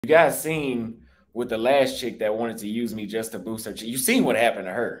You guys seen with the last chick that wanted to use me just to boost her. You seen what happened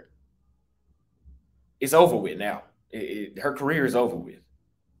to her. It's over with now. Her career is over with.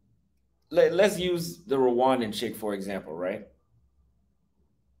 Let's use the Rwandan chick for example, right?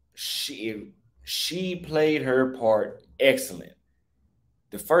 She played her part excellent.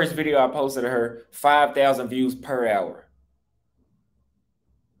 The first video I posted of her, 5,000 views per hour.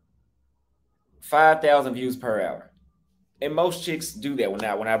 5,000 views per hour. And most chicks do that.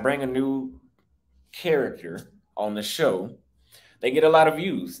 When I bring a new character on the show, they get a lot of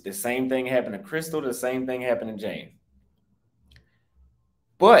views. The same thing happened to Crystal. The same thing happened to Jane.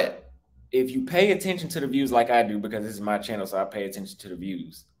 But if you pay attention to the views like I do, because this is my channel, so I pay attention to the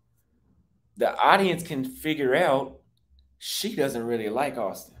views, the audience can figure out she doesn't really like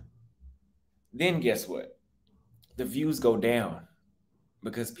Austin. Then guess what? The views go down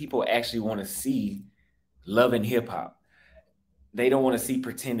because people actually want to see love and hip hop. They don't want to see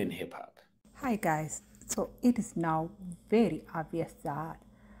pretending hip hop. Hi guys, so it is now very obvious that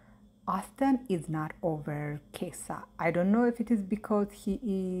Austin is not over Keissa. I don't know if it is because he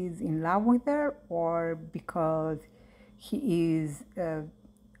is in love with her or because he is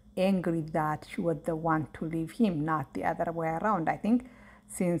angry that she was the one to leave him, not the other way around. I think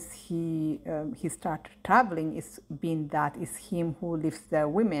since he started traveling, it's been that it's him who leaves the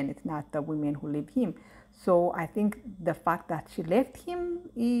women, it's not the women who leave him. So I think the fact that she left him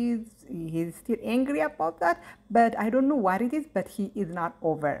he's still angry about that, but I don't know what it is, but he is not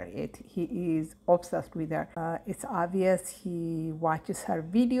over it. He is obsessed with her. It's obvious he watches her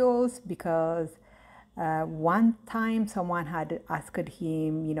videos because one time someone had asked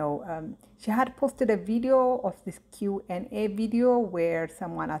him, she had posted a video of this Q&A video where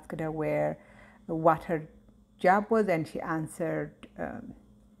someone asked her what her job was, and she answered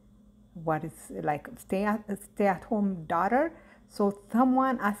what is like stay at home daughter. So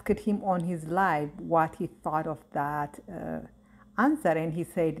someone asked him on his live what he thought of that answer, and he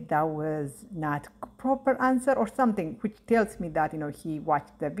said that was not proper answer or something, which tells me that he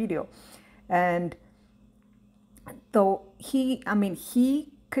watched the video. And so he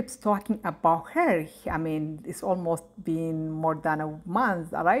keeps talking about her. It's almost been more than a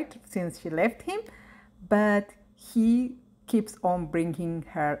month, right, since she left him, but he keeps on bringing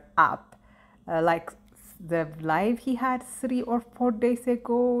her up. Like the live he had 3 or 4 days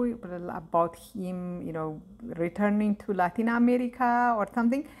ago about him, returning to Latin America or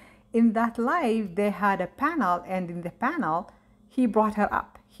something. In that live, they had a panel, and in the panel, he brought her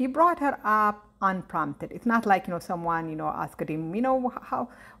up. He brought her up unprompted. It's not like someone asked him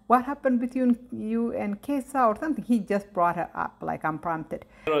what happened between you and Keissa or something. He just brought her up like unprompted.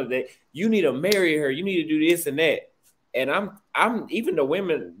 You need to marry her. You need to do this and that. And I'm even the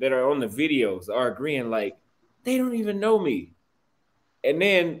women that are on the videos are agreeing like they don't even know me. And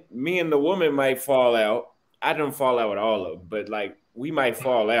then me and the woman might fall out. I don't fall out with all of them, but like we might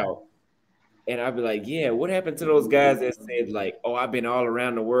fall out. And I'd be like, yeah, what happened to those guys that said like, oh, I've been all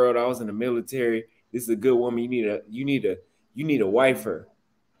around the world. I was in the military. This is a good woman. You need to wife her.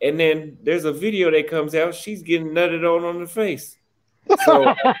 And then there's a video that comes out. She's getting nutted on the face.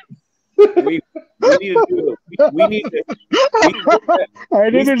 So we need to do it. We need to. I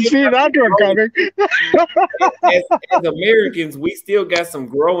didn't see that one coming. As Americans, we still got some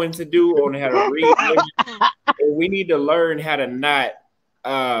growing to do on how to read women. And we need to learn how to not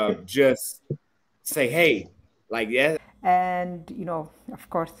just say, hey, like that. And of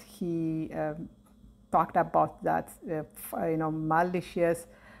course he talked about that malicious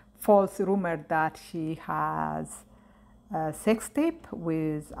false rumor that she has a sex tape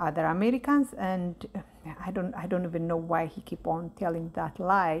with other Americans, and I don't even know why he keep on telling that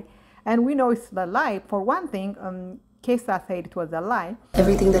lie. And we know it's the lie. For one thing, Keissa said it was a lie.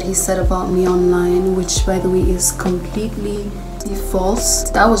 Everything that he said about me online, which by the way is completely false,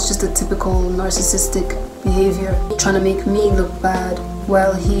 that was just a typical narcissistic behavior, trying to make me look bad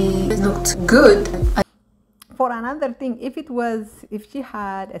while he looked good. For another thing, if she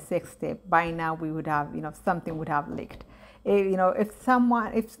had a sex tape, by now we would have, something would have leaked. If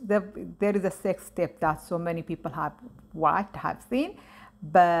there is a sex tape that so many people have watched, have seen,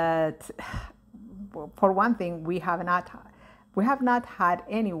 but for one thing, we have not had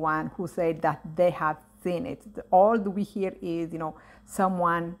anyone who said that they have seen it. All we hear is,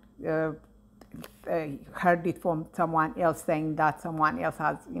 someone heard it from someone else saying that someone else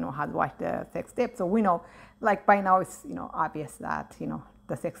has watched the sex tape. So we know, like by now, it's obvious that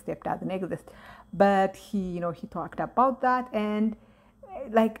the sex tape doesn't exist. But he talked about that, and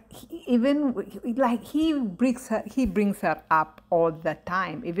like he brings her up all the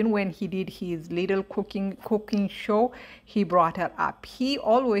time. Even when he did his little cooking show, he brought her up. He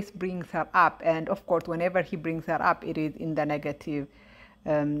always brings her up, and of course whenever he brings her up, it is in the negative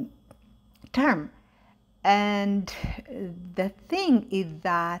term. And the thing is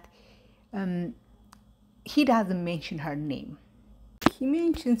that he doesn't mention her name. He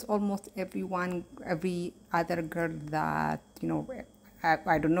mentions almost every other girl that,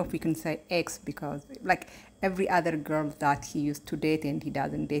 I don't know if we can say ex, because like every other girl that he used to date and he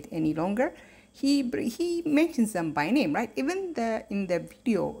doesn't date any longer, he mentions them by name, right? Even in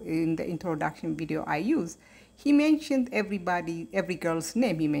the introduction video I use, he mentioned every girl's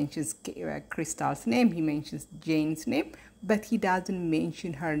name. He mentions Crystal's name, he mentions Jane's name, but he doesn't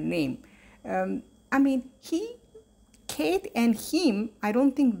mention her name. Kate and him, I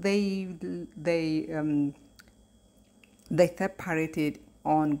don't think they separated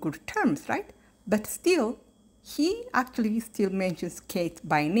on good terms, right? But still, he actually still mentions Kate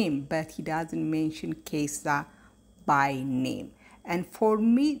by name, but he doesn't mention Keissa by name. And for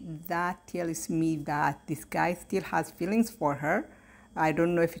me, that tells me that this guy still has feelings for her. I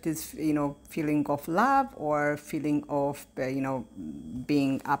don't know if it is, feeling of love or feeling of,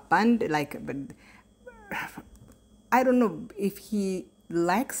 being abandoned, but I don't know if he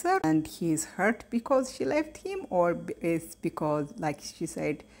likes her and he's hurt because she left him, or it's because, like she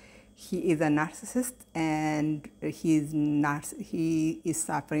said, he is a narcissist and he is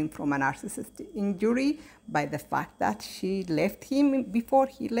suffering from a narcissistic injury by the fact that she left him before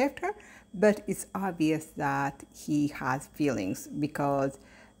he left her. But it's obvious that he has feelings, because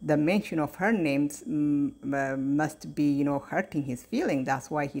the mention of her names must be, hurting his feeling. That's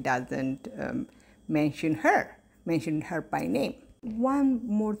why he doesn't mention her by name. One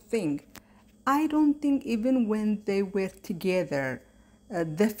more thing, I don't think even when they were together,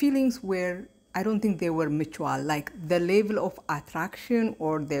 the feelings were, I don't think they were mutual. Like the level of attraction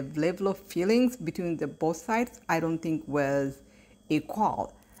or the level of feelings between the both sides, I don't think was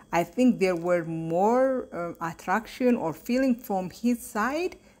equal. I think there were more attraction or feeling from his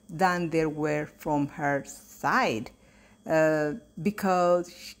side than there were from her side,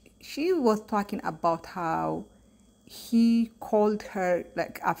 because she was talking about how he called her,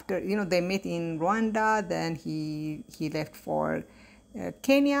 like after they met in Rwanda, then he left for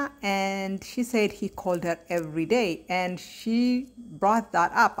Kenya, and she said he called her every day, and she brought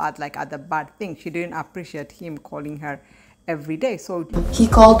that up as a bad thing. She didn't appreciate him calling her every day. So he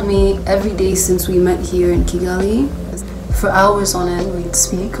called me every day since we met here in Kigali. For hours on end, we'd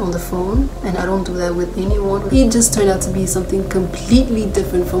speak on the phone, and I don't do that with anyone. He just turned out to be something completely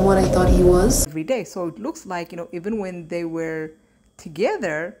different from what I thought he was. Every day. So it looks like, even when they were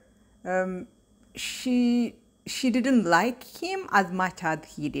together, she didn't like him as much as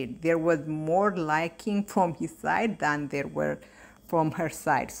he did. There was more liking from his side than there were from her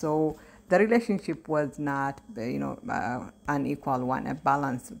side. So the relationship was not, an equal one, a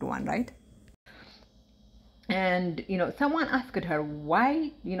balanced one, right? And someone asked her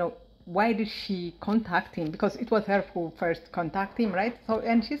why did she contact him, because it was her who first contacted him, right? So,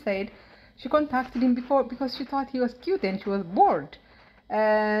 and she said she contacted him before because she thought he was cute and she was bored,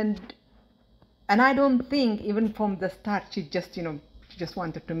 and I don't think even from the start she just she just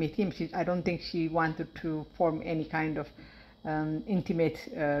wanted to meet him. I don't think she wanted to form any kind of intimate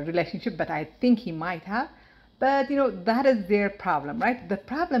relationship, but I think he might have. But that is their problem, right? The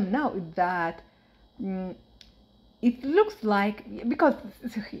problem now is that it looks like, because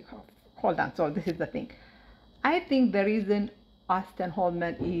hold on, so this is the thing. I think the reason Austin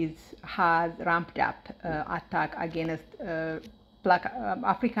Holman has ramped up attack against black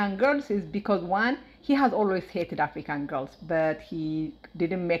African girls is because, one, he has always hated African girls, but he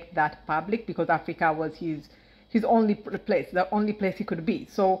didn't make that public because Africa was his only place, the only place he could be.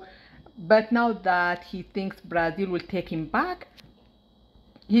 So, but now that he thinks Brazil will take him back,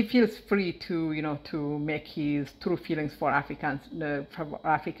 he feels free to to make his true feelings for African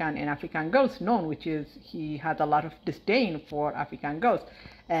and African girls known, which is he had a lot of disdain for African girls,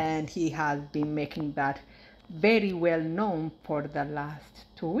 and he has been making that very well known for the last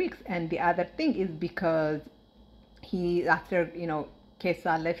 2 weeks. And the other thing is because after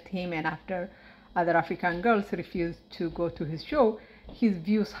Keissa left him, and after other African girls refused to go to his show, his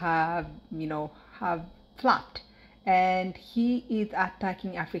views have flopped. And he is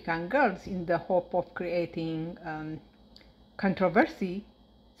attacking African girls in the hope of creating controversy,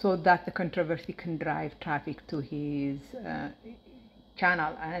 so that the controversy can drive traffic to his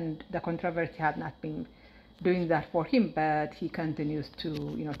channel. And the controversy has not been doing that for him, but he continues to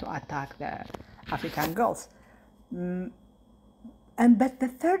to attack the African girls. But the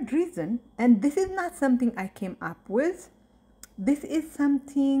third reason, and this is not something I came up with, this is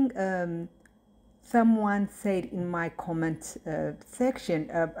something someone said in my comment section.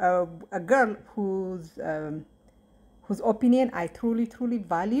 A girl whose opinion I truly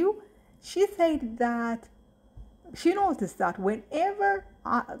value. She said that she noticed that whenever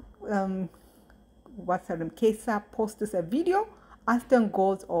what's her name, Keissa posts a video, Aston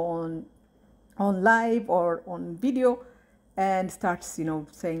goes on live or on video and starts,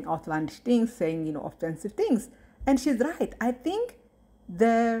 saying outlandish things, saying, offensive things. And she's right. I think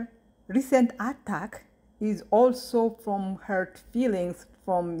the recent attack is also from hurt feelings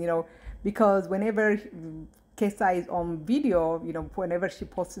from, because whenever Keissa is on video, whenever she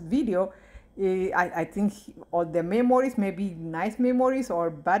posts video, I think all the memories, maybe nice memories or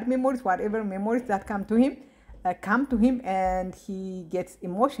bad memories, whatever memories that come to him, and he gets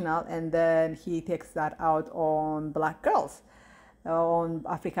emotional, and then he takes that out on black girls, on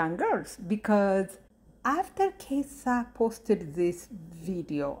African girls. Because after Keissa posted this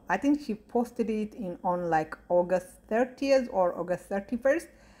video, I think she posted it on like August 30th or August 31st,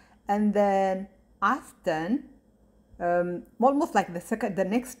 and then Aston, almost like the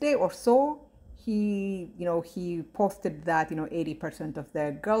next day or so, he posted that 80% of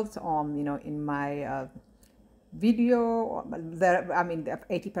the girls on in my video,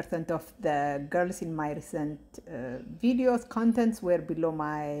 80% of the girls in my recent videos contents were below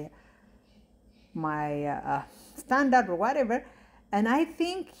my standard or whatever. And I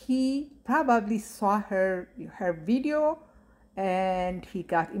think he probably saw her video and he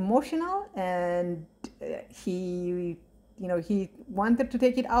got emotional, and he wanted to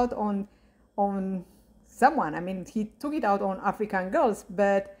take it out on someone. I mean, he took it out on African girls,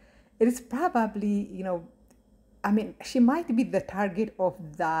 but it is probably, she might be the target of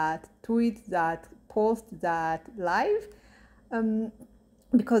that tweet, that post, that live,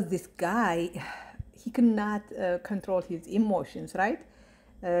 because this guy, he cannot control his emotions, right?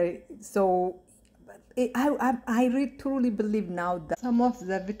 So I really truly believe now that some of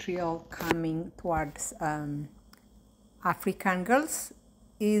the vitriol coming towards African girls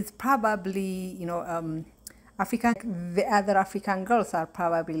is probably, the other African girls are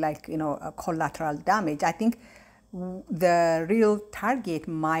probably like, a collateral damage. I think the real target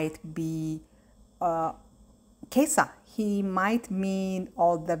might be Keissa. He might mean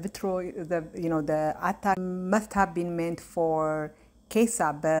all the vitriol, the attack must have been meant for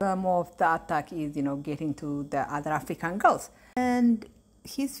Keissa, but some of the attack is, getting to the other African girls. And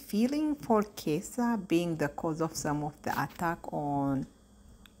his feeling for Keissa being the cause of some of the attack on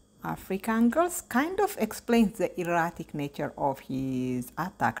African girls kind of explains the erratic nature of his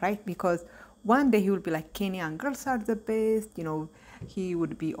attack, right? Because one day he would be like, Kenyan girls are the best, he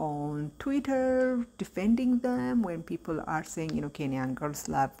would be on Twitter defending them when people are saying, Kenyan girls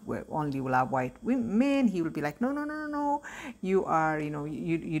only love white women. He will be like, no, you are,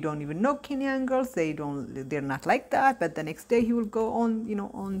 you don't even know Kenyan girls. They're not like that. But the next day he will go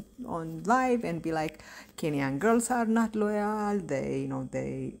on, on live and be like, Kenyan girls are not loyal. They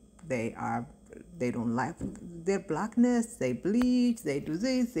don't like their blackness, they bleach, they do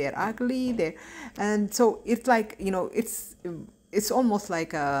this, they're ugly, and so it's like, it's almost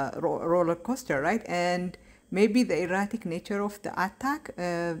like a roller coaster, right? And maybe the erratic nature of the attack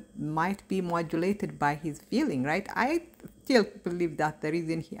might be modulated by his feeling, right? I still believe that the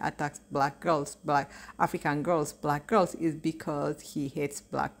reason he attacks black African girls, black girls, is because he hates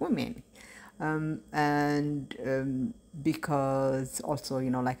black women. Because also,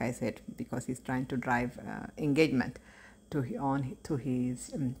 like I said, because he's trying to drive engagement to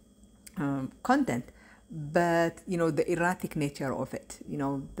his content. But the erratic nature of it,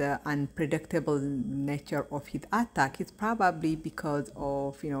 the unpredictable nature of his attack is probably because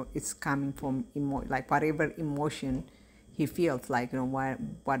of it's coming from whatever emotion he feels, like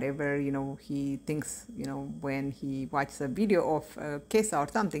whatever he thinks, when he watches a video of Keissa or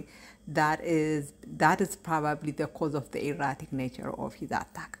something, that is probably the cause of the erratic nature of his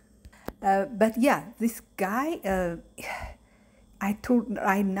attack. But yeah, this guy,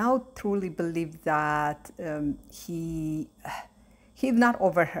 I now truly believe that he's not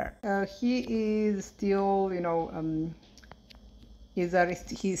over her. He is still, either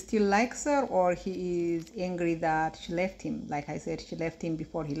he still likes her, or he is angry that she left him. Like I said, she left him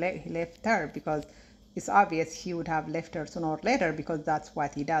before he left her, because it's obvious he would have left her sooner or later, because that's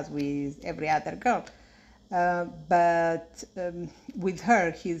what he does with every other girl. But with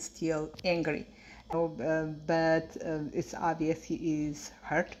her, he's still angry. But it's obvious he is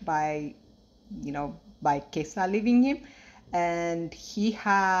hurt by Keissa leaving him, and he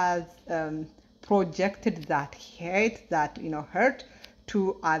has projected that hate, that hurt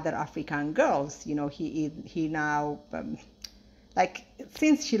to other African girls. He now like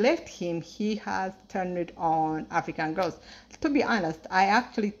since she left him, he has turned it on African girls. To be honest, I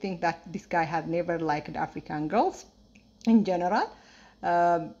actually think that this guy has never liked African girls in general.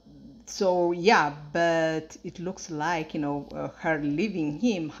 So yeah, but it looks like her leaving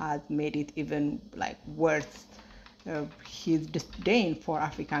him has made it even like worse. His disdain for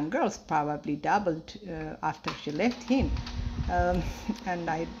African girls probably doubled after she left him. And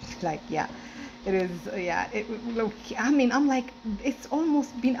I like, yeah, it is, yeah. Look, I mean, I'm like, it's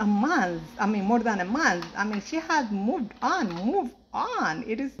almost been a month. I mean, more than a month. I mean, she has moved on.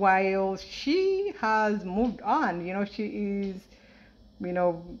 It is while she has moved on. She is,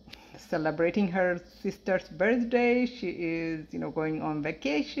 celebrating her sister's birthday. She is, going on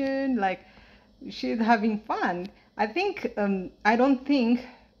vacation. Like, she's having fun. I don't think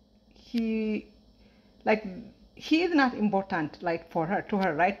he, like, he is not important, like, to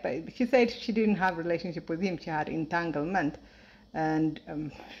her, right? But she said she didn't have a relationship with him. She had entanglement. And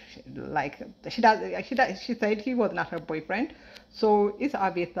she said he was not her boyfriend. So it's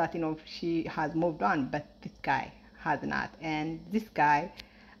obvious that, she has moved on, but this guy has not. And this guy,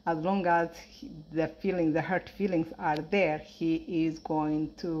 as long as the hurt feelings are there, he is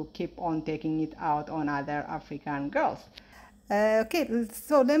going to keep on taking it out on other African girls. Okay,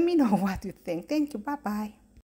 so let me know what you think. Thank you. Bye bye.